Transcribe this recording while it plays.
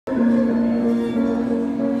So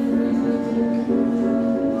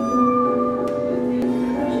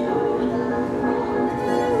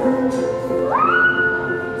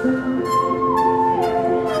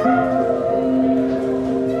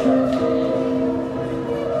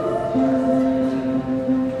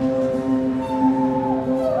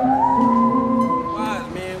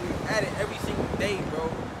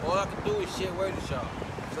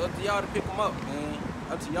up to y'all to pick them up, man.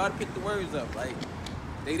 Up to y'all to pick the words up. Like,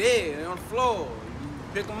 they there, they on the floor. You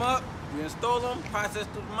pick them up, you install them, process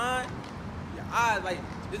through the mind. Your eyes, like,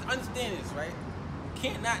 just understand this, right? You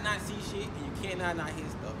can't not see shit, and you can't not hear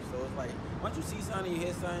stuff. So it's like, once you see something, you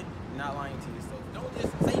hear something, you're not lying to yourself. Don't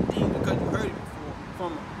just say things because you heard it before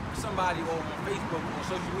from somebody or on Facebook or on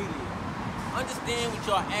social media. Understand what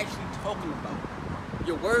y'all actually talking about.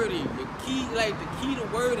 Your wording, your key, like the key to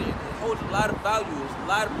wording, it holds a lot of value. There's a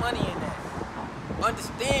lot of money in that.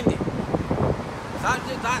 Understand it.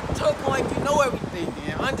 Stop talking like you know everything,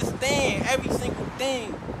 man. Understand every single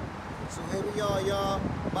thing. So here we are, y'all.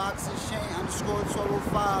 Boxing Shane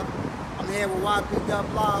 _1205. I'm here with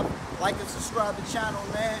Ybdubblive. Like and subscribe to the channel,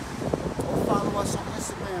 man. Or follow us on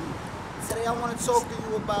Instagram. Today I want to talk to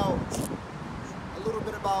you about a little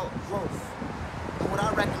bit about growth. And what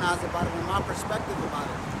I recognize about it and my perspective about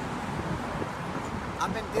it.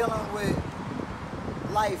 I've been dealing with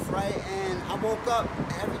life, right? And I woke up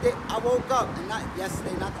every day. I woke up, and not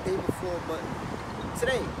yesterday, not the day before, but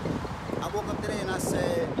today. I woke up today and I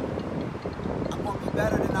said, I'm going to be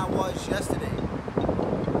better than I was yesterday.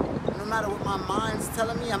 No matter what my mind's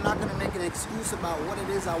telling me, I'm not going to make an excuse about what it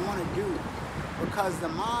is I want to do. Because the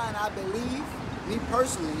mind, I believe, me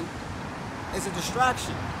personally, is a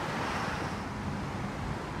distraction.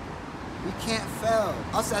 We can't fail.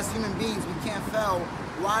 Us as human beings, we can't fail.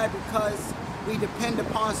 Why? Because we depend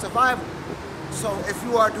upon survival. So if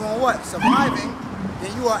you are doing what? Surviving,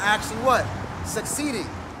 then you are actually what? Succeeding.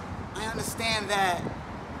 I understand that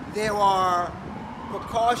there are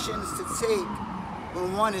precautions to take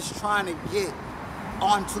when one is trying to get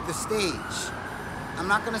onto the stage. I'm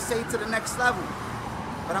not going to say to the next level,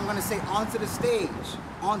 but I'm going to say onto the stage,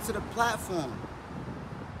 onto the platform.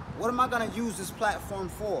 What am I going to use this platform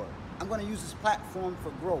for? I'm going to use this platform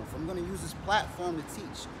for growth. I'm going to use this platform to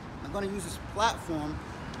teach. I'm going to use this platform,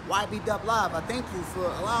 Ybdubblive. I thank you for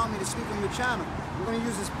allowing me to speak on your channel. I'm going to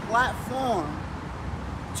use this platform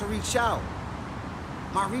to reach out.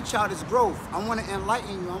 My reach out is growth. I want to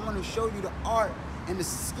enlighten you. I want to show you the art and the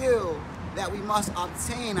skill that we must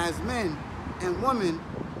obtain as men and women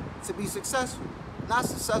to be successful. Not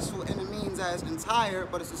successful in the means as entire,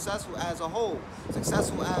 but successful as a whole.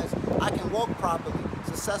 Successful as I can walk properly.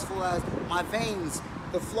 Successful as my veins,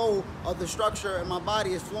 the flow of the structure in my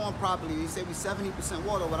body is flowing properly. You say we 70%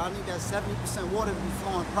 water, but I need that 70% water to be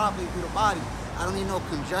flowing properly through the body. I don't need no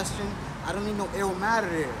congestion. I don't need no ill matter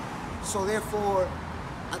there. So therefore,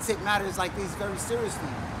 I take matters like these very seriously.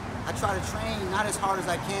 I try to train not as hard as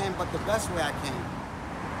I can, but the best way I can.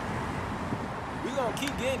 We gonna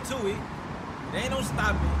keep getting to it. There ain't no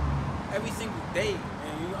stopping every single day.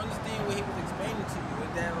 And you understand what he was explaining to you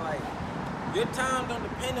is that like your time don't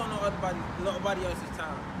depend on nobody else's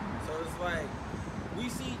time. So it's like we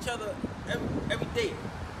see each other every day.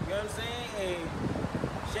 You know what I'm saying? And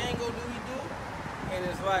Shane go do what he do. And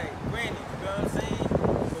it's like, granted, you know what I'm saying?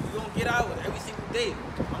 So we gonna get ours every single day.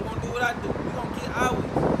 I'm gonna do what I do. We gonna get ours.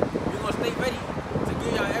 We gonna stay ready to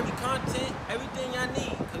give y'all every content, everything y'all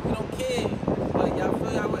need. Cause we don't care. Like y'all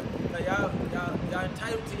feel y'all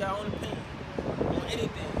entitled to your own opinion on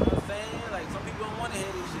anything. You know what I'm saying? Like some people don't wanna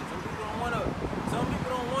hear this shit. Some people don't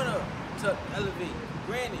wanna to elevate.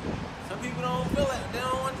 Granted, some people don't feel like they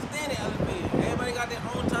don't understand it elevating. Everybody got their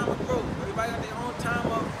own time of growth. Everybody got their own time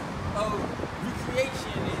of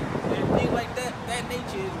recreation and things like that. That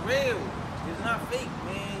nature is real. It's not fake,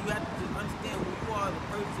 man. You have to just understand who you are as a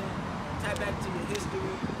person. Tap back to your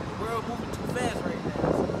history. The world moving too fast right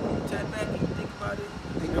now. So when you tap back and you think about it,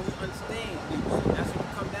 and you understand. That's what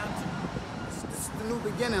you come down to. This is the new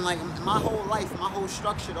beginning. Like my whole life, my whole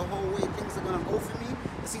structure, the whole way things are gonna go for me.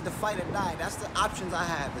 It's either fight or die. That's the options I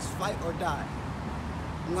have. It's fight or die.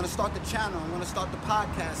 I'm gonna start the channel. I'm gonna start the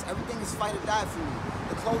podcast. Everything is fight or die for me.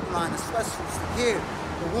 The clothing line, the sweatsuits, the gear,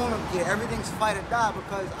 the warm-up gear. Everything's fight or die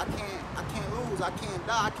because I can't lose. I can't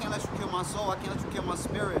die. I can't let you kill my soul. I can't let you kill my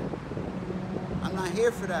spirit. I'm not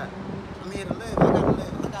here for that. I'm here to live. I gotta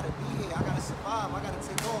live. I gotta be here. I gotta survive. I gotta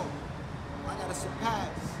take off. I gotta surpass.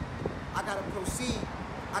 I gotta proceed.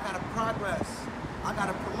 I gotta progress. I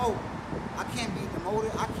gotta promote. I can't be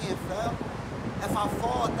demoted. I can't fail. If I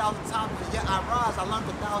fall 1,000 times, but yet I rise, I learned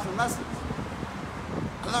 1,000 lessons.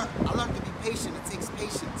 I learned to be patient. It takes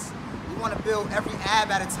patience. You want to build every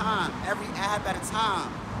ab at a time, every ab at a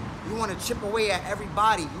time. You want to chip away at every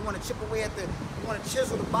body. You want to chip away at you want to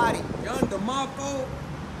chisel the body. Young DeMarco.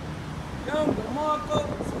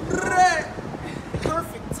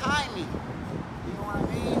 Perfect timing. You know what I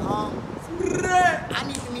mean? I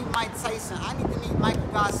need to meet Mike Tyson. I need to meet Michael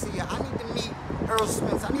Garcia. I need to meet Earl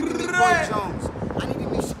Spence. I need to meet Roy Jones. I need to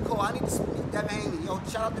meet Shakur. I need to meet Devin Haney. Yo,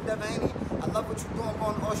 shout out to Devin Haney. I love what you're doing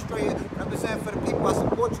going to Australia. Representing for the people. I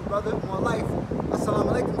support you, brother. More life.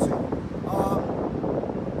 Assalamu alaikum to you.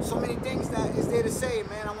 So many things that is there to say,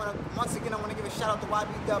 man. Once again, I want to give a shout out to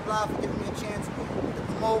Ybdubblive for giving me a chance to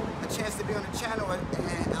promote, a chance to be on the channel, and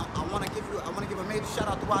I want to give a major shout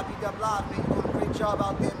out to Ybdubblive, man. You're doing a great job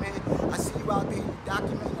out there, man. I see you out there, you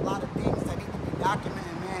documenting a lot of things that need to be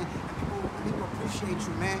documented, man. And people appreciate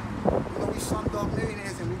you, man. You know, we slumdog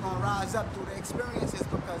millionaires, and we're gonna rise up through the experiences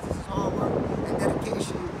because this is hard work and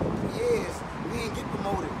dedication through the years. We didn't get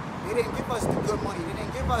promoted. They didn't give us the good money. They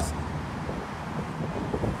didn't give us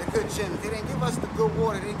good gyms. They didn't give us the good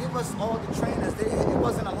water. They didn't give us all the trainers. It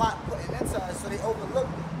wasn't a lot put into us, so they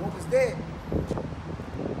overlooked what was there.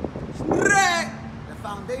 The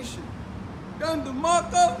foundation. Young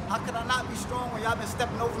DeMarco. How could I not be strong when y'all been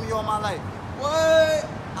stepping over me all my life? What?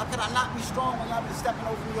 How could I not be strong when y'all been stepping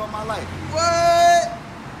over me all my life? What?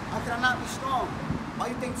 How could I not be strong? Why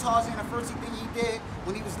you think Tarzan, the first thing he did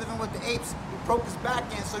when he was living with the apes, he broke his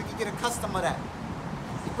back in so he could get accustomed to that?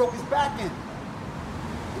 He broke his back in.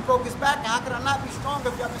 Broke his back, and how could I not be stronger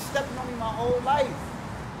if y'all been stepping on me my whole life?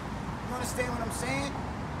 You understand what I'm saying?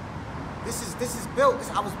 This is built.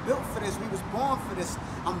 I was built for this. We was born for this.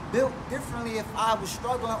 I'm built differently if I was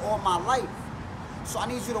struggling all my life. So I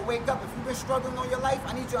need you to wake up. If you've been struggling all your life,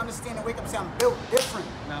 I need you to understand and wake up and say, I'm built different.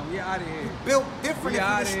 Now we out of here. You're built different. If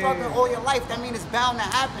you've been struggling all your life, that means it's bound to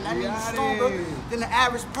happen. That means you're stronger than the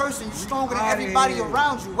average person. You're stronger than everybody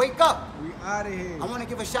around you. Wake up. Out of here. I want to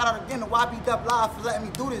give a shout out again to Ybdubblive for letting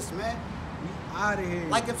me do this, man. Out of here.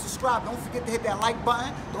 Like and subscribe. Don't forget to hit that like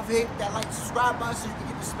button. Don't forget to hit that like and subscribe button so you can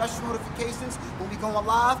get the special notifications when we going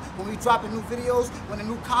live, when we dropping new videos, when the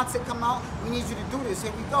new content come out. We need you to do this.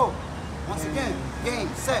 Here we go. Once again, game,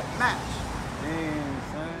 set, match. Damn,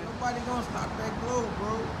 son. Nobody gonna stop that glow,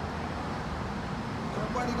 bro.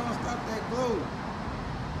 Nobody gonna stop that glow.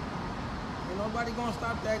 Ain't nobody gonna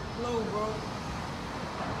stop that glow, bro.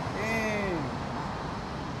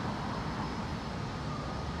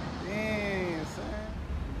 Damn, son.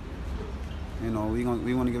 You know, we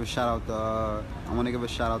want to give a shout out to I want to give a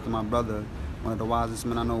shout out to my brother, one of the wisest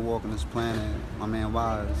men I know walking this planet, my man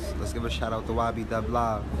Wise. Let's give a shout out to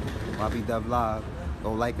Ybdubblive. Ybdubblive.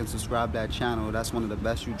 Go like and subscribe that channel. That's one of the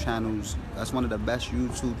best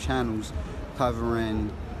YouTube channels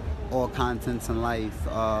covering all contents in life,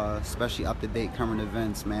 especially up-to-date current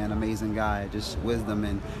events, man. Amazing guy, just wisdom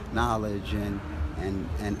and knowledge and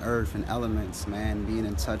earth and elements, man. Being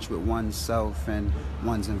in touch with oneself and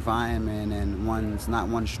one's environment and not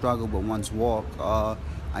one's struggle but one's walk.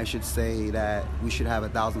 I should say that we should have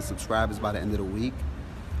 1,000 subscribers by the end of the week.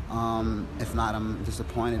 If not, I'm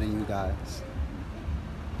disappointed in you guys.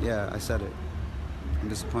 Yeah, I said it. I'm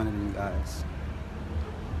disappointed in you guys.